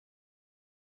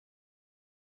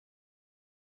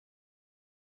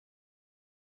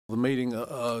The meeting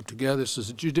together. This is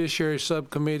a Judiciary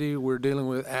Subcommittee. We're dealing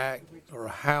with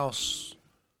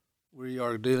we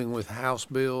are dealing with House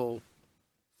Bill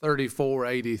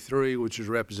 3483, which is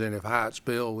Representative Hyatt's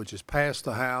bill, which is passed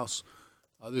the House.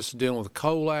 This is dealing with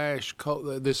coal ash.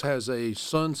 This has a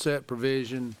sunset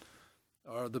provision.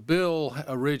 The bill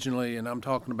originally, and I'm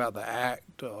talking about the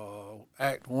Act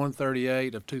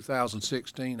 138 of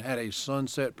 2016, had a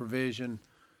sunset provision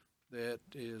that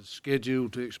is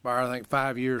scheduled to expire, I think,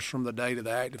 5 years from the date of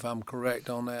the act, if I'm correct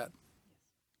on that.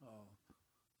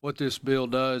 What this bill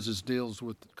does is deals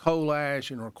with coal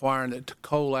ash and requiring that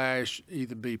coal ash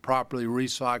either be properly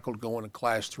recycled, go in a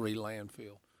Class 3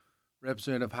 landfill.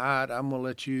 Representative Hyatt, I'm going to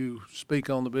let you speak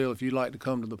on the bill if you'd like to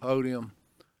come to the podium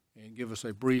and give us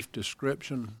a brief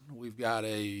description. We've got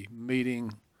a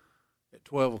meeting at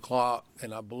 12 o'clock,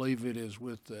 and I believe it is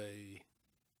with a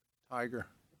Tiger.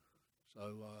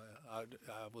 So I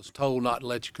was told not to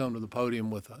let you come to the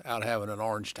podium without having an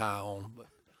orange tie on, but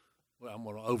I'm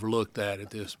going to overlook that at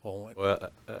this point. Well,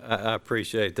 I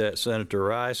appreciate that, Senator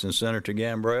Rice and Senator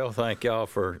Gambrell. Thank y'all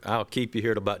I'll keep you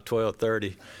here to about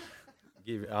 12:30.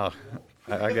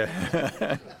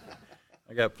 I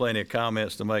got plenty of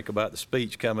comments to make about the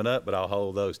speech coming up, but I'll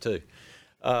hold those too.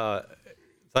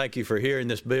 Thank you for hearing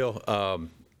this bill.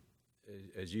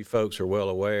 As you folks are well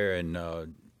aware, and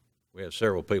we have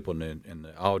several people in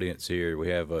the audience here. We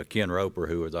have Ken Roper,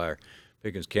 who is our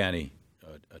Pickens County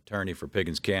attorney for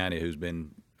Pickens County, who's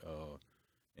been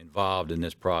involved in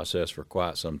this process for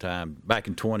quite some time. Back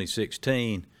in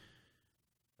 2016,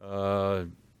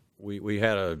 we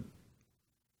had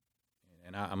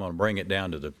and I'm going to bring it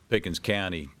down to the Pickens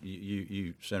County.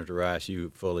 You, Senator Rice,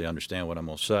 you fully understand what I'm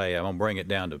going to say. I'm going to bring it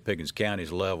down to Pickens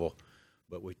County's level,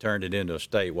 but we turned it into a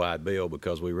statewide bill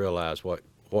because we realized what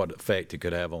effect it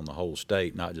could have on the whole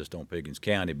state, not just on Pickens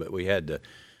County. But we had the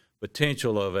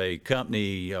potential of a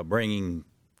company bringing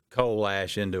coal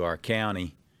ash into our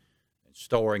county and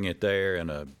storing it there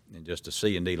in just a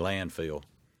C&D landfill.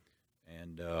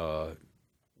 And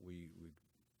we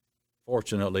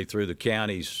fortunately, through the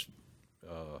county's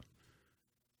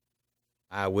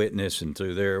eyewitness and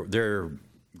through their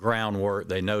groundwork,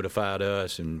 they notified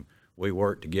us, and we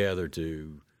worked together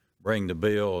to bring the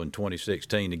bill in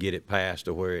 2016 to get it passed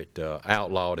to where it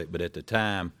outlawed it. But at the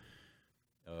time,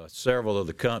 several of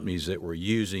the companies that were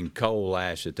using coal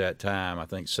ash at that time, I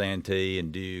think Santee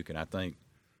and Duke, and I think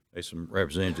there's some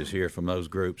representatives here from those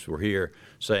groups were here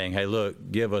saying, hey,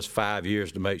 look, give us 5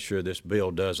 years to make sure this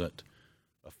bill doesn't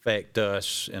affect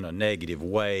us in a negative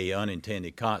way,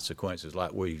 unintended consequences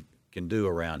like we can do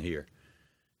around here.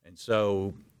 And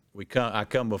so I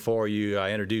come before you.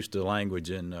 I introduced the language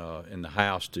in the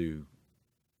House to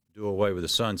do away with the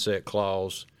sunset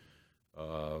clause.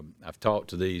 I've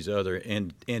talked to these other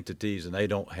entities, and they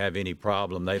don't have any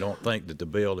problem. They don't think that the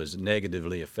bill has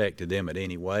negatively affected them in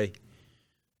any way.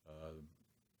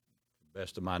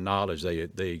 Best of my knowledge,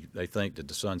 they think that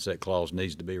the sunset clause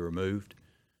needs to be removed.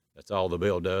 That's all the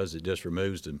bill does. It just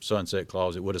removes the sunset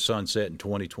clause. It would have sunset in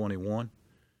 2021,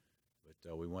 but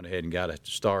we went ahead and got a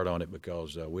start on it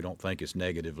because we don't think it's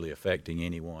negatively affecting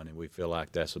anyone, and we feel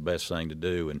like that's the best thing to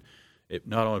do. And it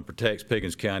not only protects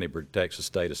Pickens County, but protects the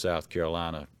state of South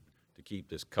Carolina to keep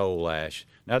this coal ash.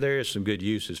 Now, there is some good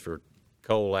uses for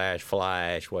coal ash, fly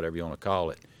ash, whatever you want to call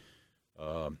it.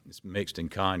 It's mixed in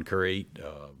concrete.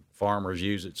 Farmers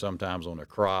use it sometimes on their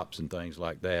crops and things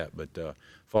like that. But as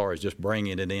far as just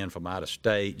bringing it in from out of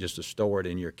state, just to store it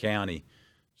in your county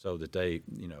so that they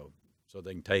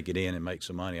can take it in and make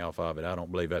some money off of it, I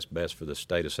don't believe that's best for the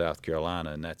state of South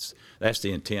Carolina. And that's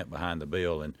the intent behind the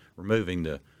bill. And removing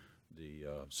the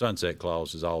sunset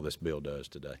clause is all this bill does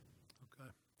today. Okay.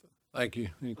 Thank you.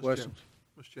 Any questions?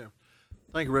 Mr. Chairman.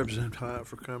 Thank you, Representative Hyatt,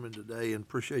 for coming today, and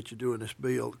appreciate you doing this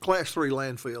bill. Class 3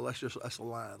 landfill, that's a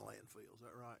line landfill, is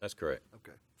that right? That's correct.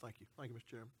 Okay. Thank you. Thank you, Mr.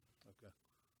 Chairman. Okay.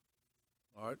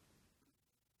 All right.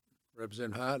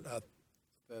 Representative Hyatt,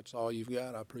 that's all you've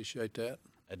got. I appreciate that.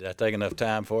 Did I take enough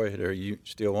time for you, or you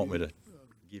still want me to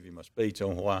give you my speech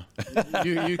on why?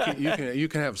 you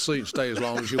can have a seat and stay as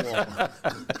long as you want.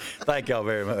 Thank y'all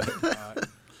very much. All right.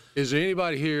 Is there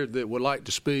anybody here that would like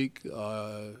to speak?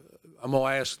 I'm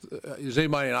going to ask, is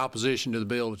anybody in opposition to the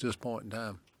bill at this point in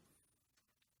time?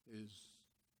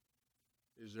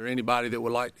 Is there anybody else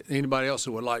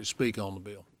that would like to speak on the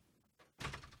bill?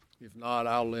 If not,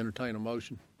 I'll entertain a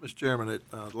motion. Mr. Chairman,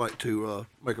 I'd like to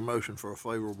make a motion for a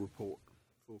favorable report,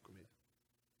 full committee.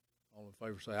 All in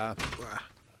favor say aye. Aye.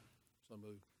 So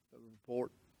moved.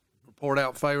 Report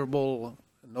out favorable.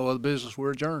 No other business.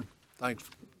 We're adjourned. Thanks.